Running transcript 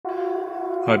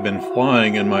I've been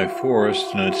flying in my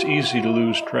forest and it's easy to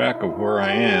lose track of where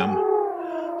I am,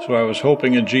 so I was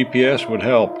hoping a GPS would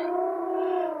help.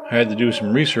 I had to do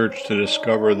some research to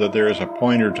discover that there is a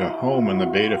pointer to home in the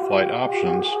Betaflight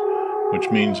options,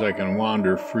 which means I can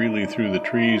wander freely through the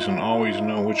trees and always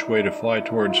know which way to fly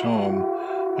towards home,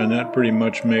 and that pretty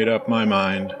much made up my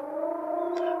mind.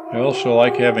 I also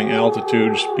like having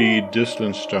altitude, speed,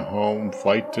 distance to home,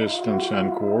 flight distance,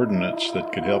 and coordinates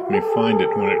that could help me find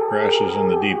it when it crashes in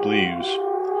the deep leaves.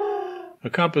 A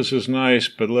compass is nice,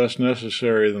 but less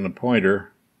necessary than a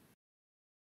pointer.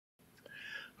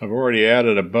 I've already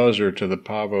added a buzzer to the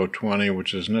Pavo20,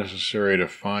 which is necessary to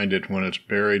find it when it's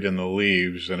buried in the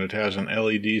leaves, and it has an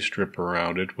LED strip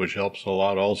around it, which helps a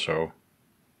lot also.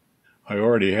 I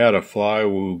already had a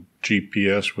Flywoo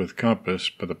GPS with compass,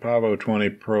 but the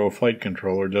Pavo20 Pro flight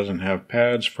controller doesn't have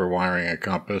pads for wiring a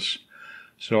compass,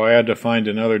 so I had to find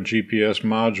another GPS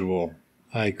module.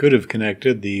 I could have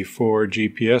connected the 4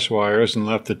 GPS wires and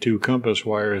left the 2 compass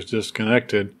wires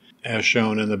disconnected, as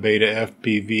shown in the Beta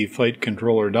FPV flight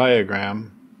controller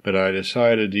diagram, but I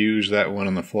decided to use that one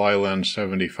in the Flylens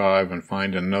 75 and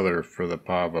find another for the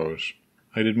Pavos.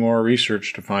 I did more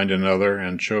research to find another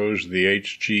and chose the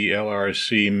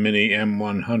HG-LRC Mini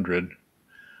M100.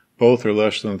 Both are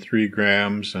less than 3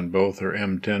 grams and both are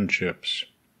M10 chips.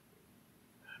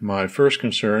 My first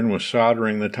concern was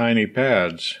soldering the tiny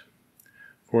pads.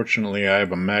 Fortunately, I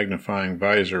have a magnifying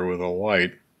visor with a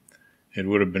light. It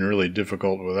would have been really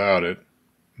difficult without it,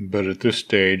 but at this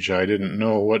stage I didn't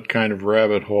know what kind of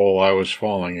rabbit hole I was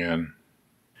falling in.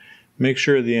 Make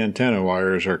sure the antenna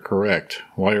wires are correct.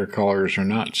 Wire colors are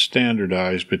not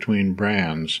standardized between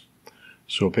brands,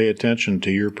 so pay attention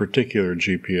to your particular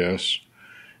GPS.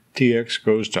 TX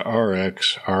goes to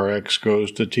RX, RX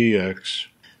goes to TX.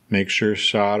 Make sure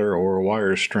solder or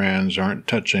wire strands aren't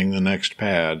touching the next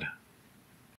pad.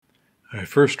 I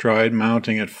first tried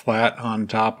mounting it flat on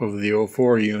top of the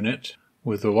 04 unit,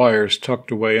 with the wires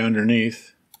tucked away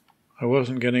underneath. I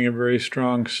wasn't getting a very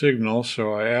strong signal,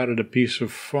 so I added a piece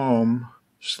of foam,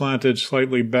 slanted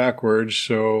slightly backwards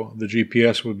so the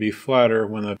GPS would be flatter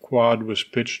when the quad was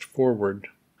pitched forward.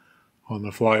 On the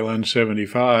Flylens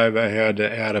 75, I had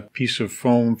to add a piece of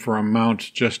foam for a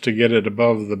mount just to get it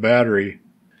above the battery.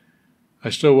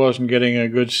 I still wasn't getting a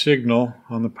good signal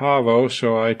on the Pavo,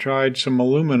 so I tried some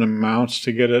aluminum mounts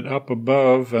to get it up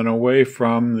above and away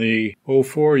from the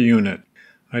 04 unit.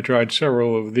 I tried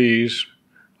several of these.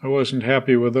 I wasn't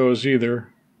happy with those either.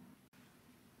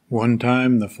 One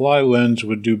time the Flylens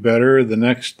would do better, the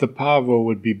next the Pavo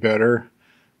would be better,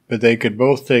 but they could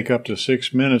both take up to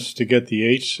 6 minutes to get the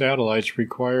 8 satellites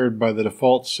required by the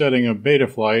default setting of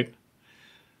Betaflight.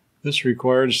 This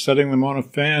required setting them on a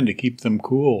fan to keep them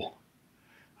cool.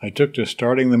 I took to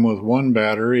starting them with one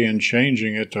battery and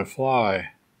changing it to fly.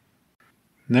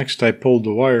 Next I pulled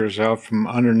the wires out from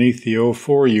underneath the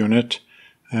 04 unit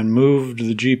and moved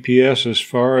the GPS as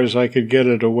far as I could get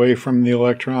it away from the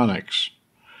electronics.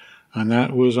 And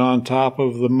that was on top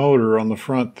of the motor on the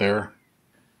front there.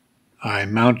 I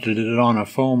mounted it on a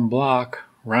foam block,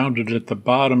 rounded at the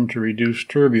bottom to reduce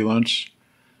turbulence,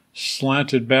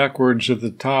 slanted backwards at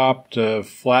the top to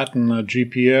flatten the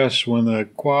GPS when the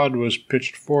quad was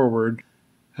pitched forward,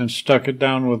 and stuck it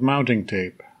down with mounting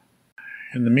tape.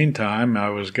 In the meantime, I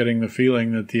was getting the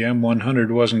feeling that the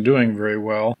M100 wasn't doing very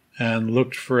well, and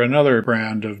looked for another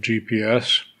brand of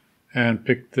GPS, and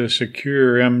picked the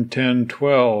Secure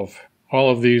M1012. All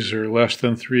of these are less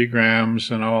than 3 grams,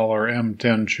 and all are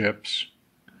M10 chips.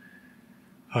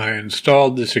 I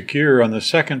installed the Secure on the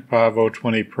second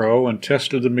Pavo20 Pro and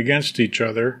tested them against each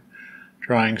other,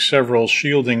 trying several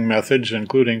shielding methods,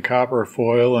 including copper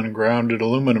foil and grounded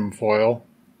aluminum foil.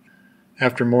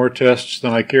 After more tests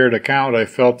than I care to count, I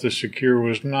felt the Secure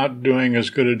was not doing as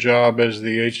good a job as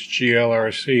the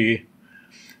HG-LRC,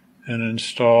 and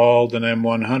installed an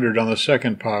M100 on the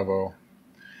second Pavo.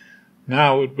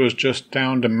 Now it was just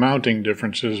down to mounting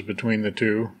differences between the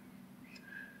two.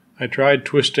 I tried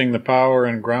twisting the power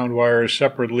and ground wires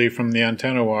separately from the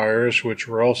antenna wires, which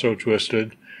were also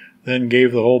twisted, then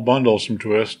gave the whole bundle some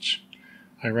twists.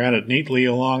 I ran it neatly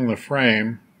along the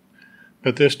frame,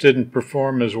 but this didn't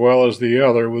perform as well as the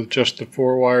other with just the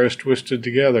 4 wires twisted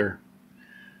together.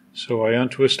 So I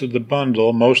untwisted the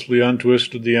bundle, mostly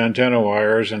untwisted the antenna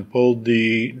wires, and pulled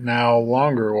the now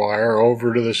longer wire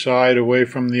over to the side away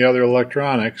from the other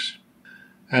electronics.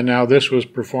 And now this was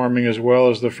performing as well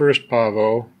as the first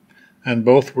Pavo, and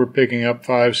both were picking up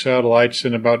 5 satellites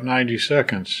in about 90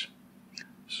 seconds.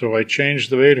 So I changed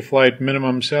the Betaflight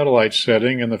minimum satellite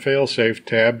setting in the Failsafe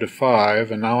tab to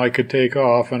 5, and now I could take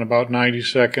off in about 90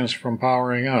 seconds from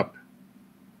powering up.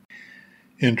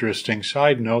 Interesting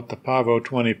side note, the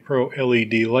Pavo20 Pro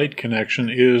LED light connection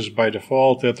is by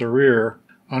default at the rear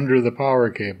under the power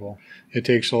cable. It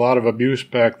takes a lot of abuse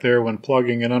back there when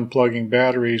plugging and unplugging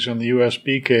batteries in the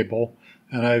USB cable,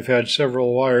 and I've had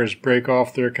several wires break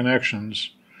off their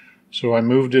connections. So I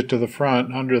moved it to the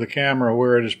front under the camera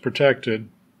where it is protected.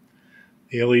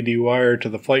 The LED wire to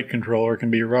the flight controller can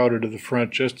be routed to the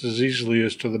front just as easily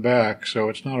as to the back, so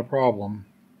it's not a problem.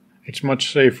 It's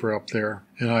much safer up there,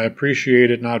 and I appreciate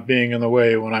it not being in the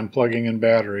way when I'm plugging in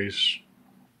batteries.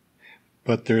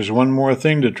 But there's one more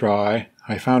thing to try.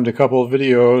 I found a couple of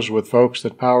videos with folks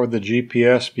that powered the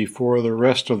GPS before the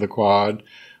rest of the quad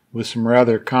with some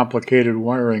rather complicated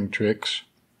wiring tricks.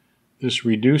 This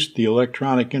reduced the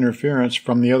electronic interference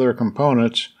from the other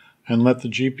components and let the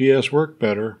GPS work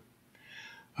better.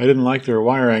 I didn't like their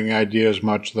wiring ideas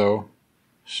much though,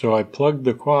 so I plugged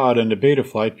the quad into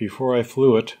Betaflight before I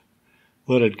flew it,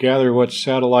 let it gather what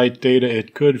satellite data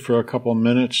it could for a couple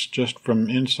minutes just from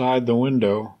inside the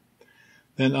window,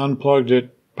 then unplugged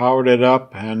it, powered it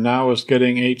up, and now is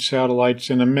getting 8 satellites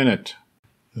in a minute.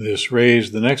 This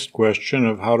raised the next question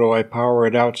of how do I power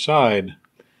it outside?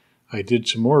 I did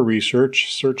some more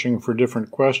research, searching for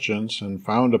different questions, and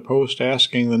found a post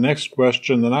asking the next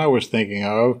question that I was thinking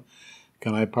of.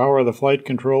 Can I power the flight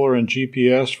controller and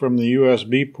GPS from the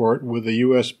USB port with a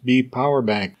USB power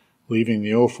bank, leaving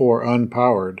the 04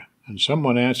 unpowered? And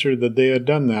someone answered that they had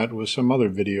done that with some other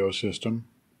video system.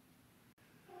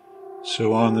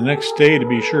 So on the next day, to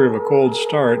be sure of a cold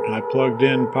start, I plugged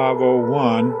in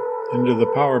Pavo1 into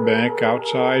the power bank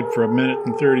outside for 1 minute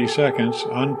and 30 seconds,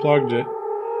 unplugged it,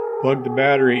 plugged the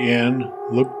battery in,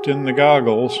 looked in the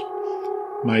goggles.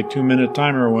 My 2-minute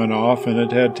timer went off and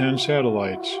it had 10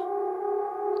 satellites.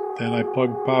 Then I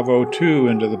plugged Pavo2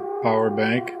 into the power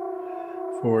bank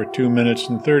for 2 minutes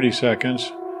and 30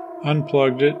 seconds,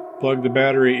 unplugged it, plugged the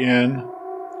battery in,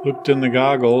 looked in the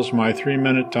goggles. My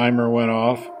 3-minute timer went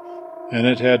off and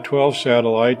it had 12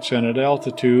 satellites, and at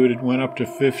altitude it went up to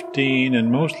 15 and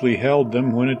mostly held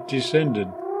them when it descended.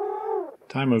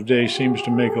 Time of day seems to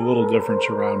make a little difference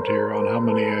around here on how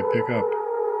many I pick up.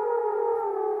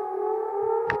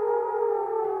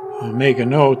 I'll make a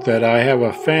note that I have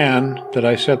a fan that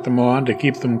I set them on to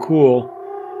keep them cool.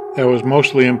 That was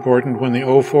mostly important when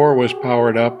the 04 was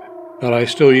powered up, but I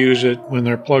still use it when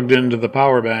they're plugged into the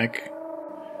power bank.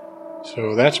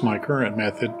 So that's my current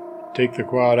method. Take the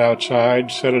quad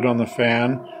outside, set it on the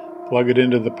fan, plug it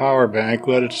into the power bank,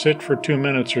 let it sit for 2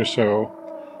 minutes or so,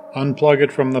 unplug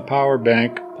it from the power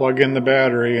bank, plug in the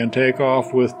battery, and take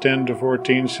off with 10 to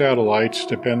 14 satellites,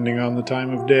 depending on the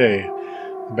time of day.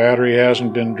 The battery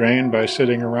hasn't been drained by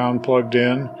sitting around plugged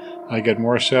in. I get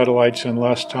more satellites in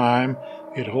less time.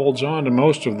 It holds on to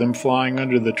most of them flying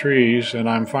under the trees, and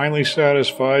I'm finally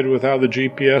satisfied with how the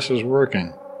GPS is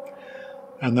working.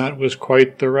 And that was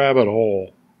quite the rabbit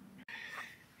hole.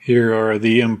 Here are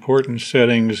the important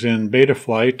settings in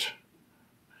Betaflight.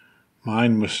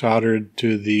 Mine was soldered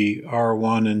to the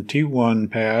R1 and T1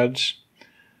 pads.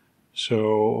 So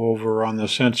over on the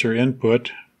sensor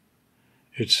input,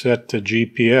 it's set to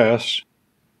GPS.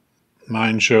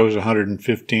 Mine shows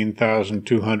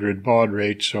 115,200 baud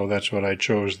rate, so that's what I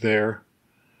chose there.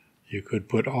 You could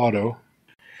put auto.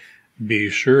 Be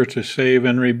sure to save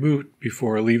and reboot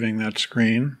before leaving that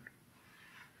screen.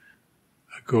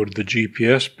 Go to the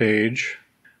GPS page,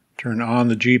 turn on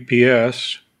the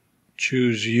GPS,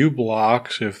 choose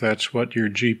U-blocks if that's what your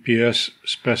GPS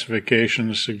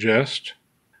specifications suggest.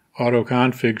 Auto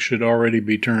config should already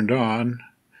be turned on.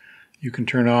 You can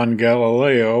turn on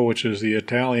Galileo, which is the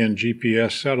Italian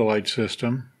GPS satellite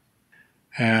system.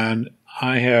 And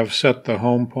I have set the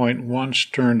home point once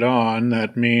turned on.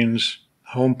 That means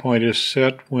home point is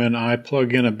set when I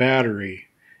plug in a battery.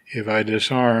 If I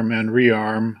disarm and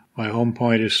rearm, my home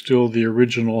point is still the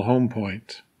original home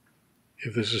point.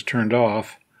 If this is turned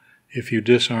off, if you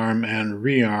disarm and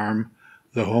rearm,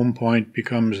 the home point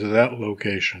becomes that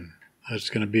location. That's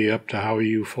going to be up to how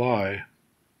you fly.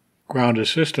 Ground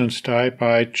assistance type,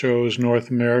 I chose North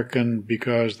American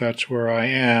because that's where I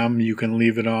am. You can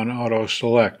leave it on auto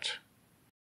select.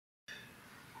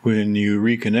 When you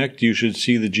reconnect, you should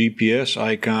see the GPS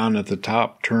icon at the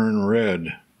top turn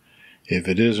red. If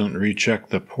it isn't, recheck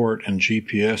the port and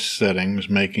GPS settings,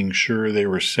 making sure they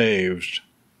were saved.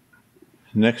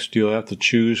 Next, you'll have to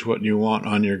choose what you want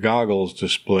on your goggles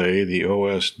display, the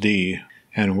OSD,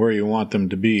 and where you want them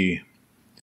to be.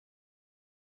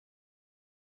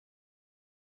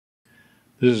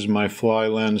 This is my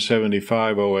Flylens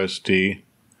 75 OSD.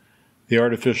 The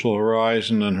artificial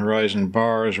horizon and horizon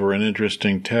bars were an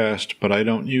interesting test, but I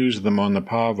don't use them on the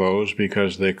Pavos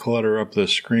because they clutter up the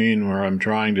screen where I'm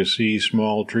trying to see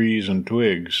small trees and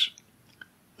twigs.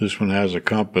 This one has a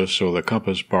compass, so the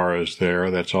compass bar is there.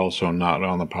 That's also not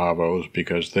on the Pavos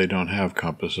because they don't have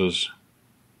compasses.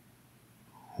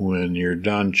 When you're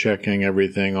done checking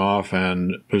everything off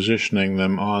and positioning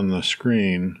them on the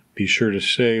screen, be sure to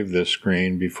save this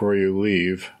screen before you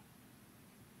leave.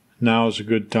 Now is a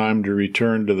good time to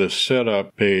return to the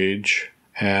setup page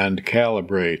and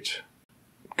calibrate.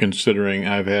 Considering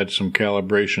I've had some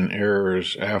calibration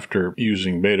errors after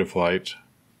using Betaflight,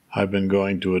 I've been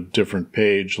going to a different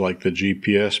page like the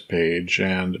GPS page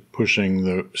and pushing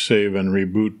the save and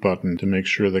reboot button to make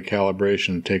sure the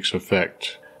calibration takes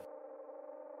effect.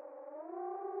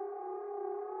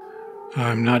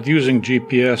 I'm not using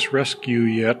GPS Rescue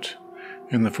yet.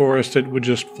 In the forest it would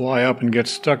just fly up and get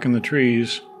stuck in the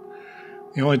trees.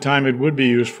 The only time it would be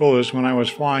useful is when I was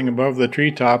flying above the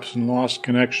treetops and lost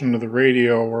connection to the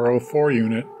radio or 04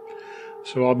 unit,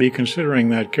 so I'll be considering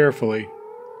that carefully.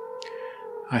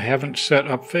 I haven't set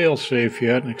up Failsafe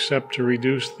yet except to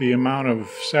reduce the amount of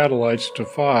satellites to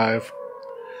 5,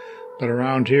 but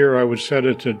around here I would set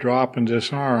it to drop and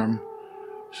disarm,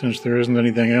 since there isn't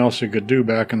anything else it could do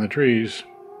back in the trees.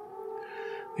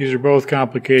 These are both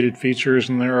complicated features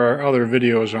and there are other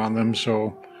videos on them,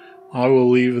 so I will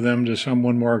leave them to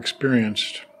someone more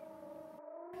experienced.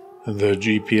 The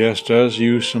GPS does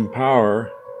use some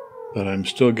power, but I'm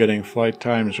still getting flight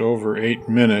times over 8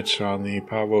 minutes on the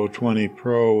Pavo20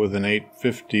 Pro with an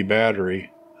 850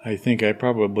 battery. I think I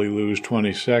probably lose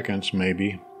 20 seconds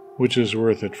maybe, which is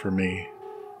worth it for me.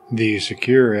 The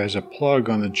Secure has a plug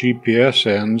on the GPS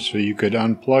end, so you could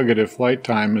unplug it if flight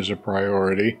time is a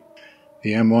priority.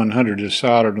 The M100 is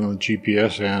soldered on the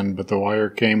GPS end, but the wire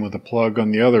came with a plug on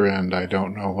the other end. I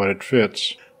don't know what it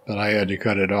fits, but I had to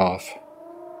cut it off.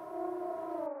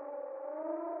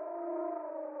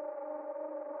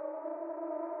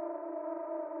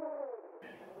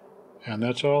 And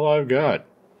that's all I've got.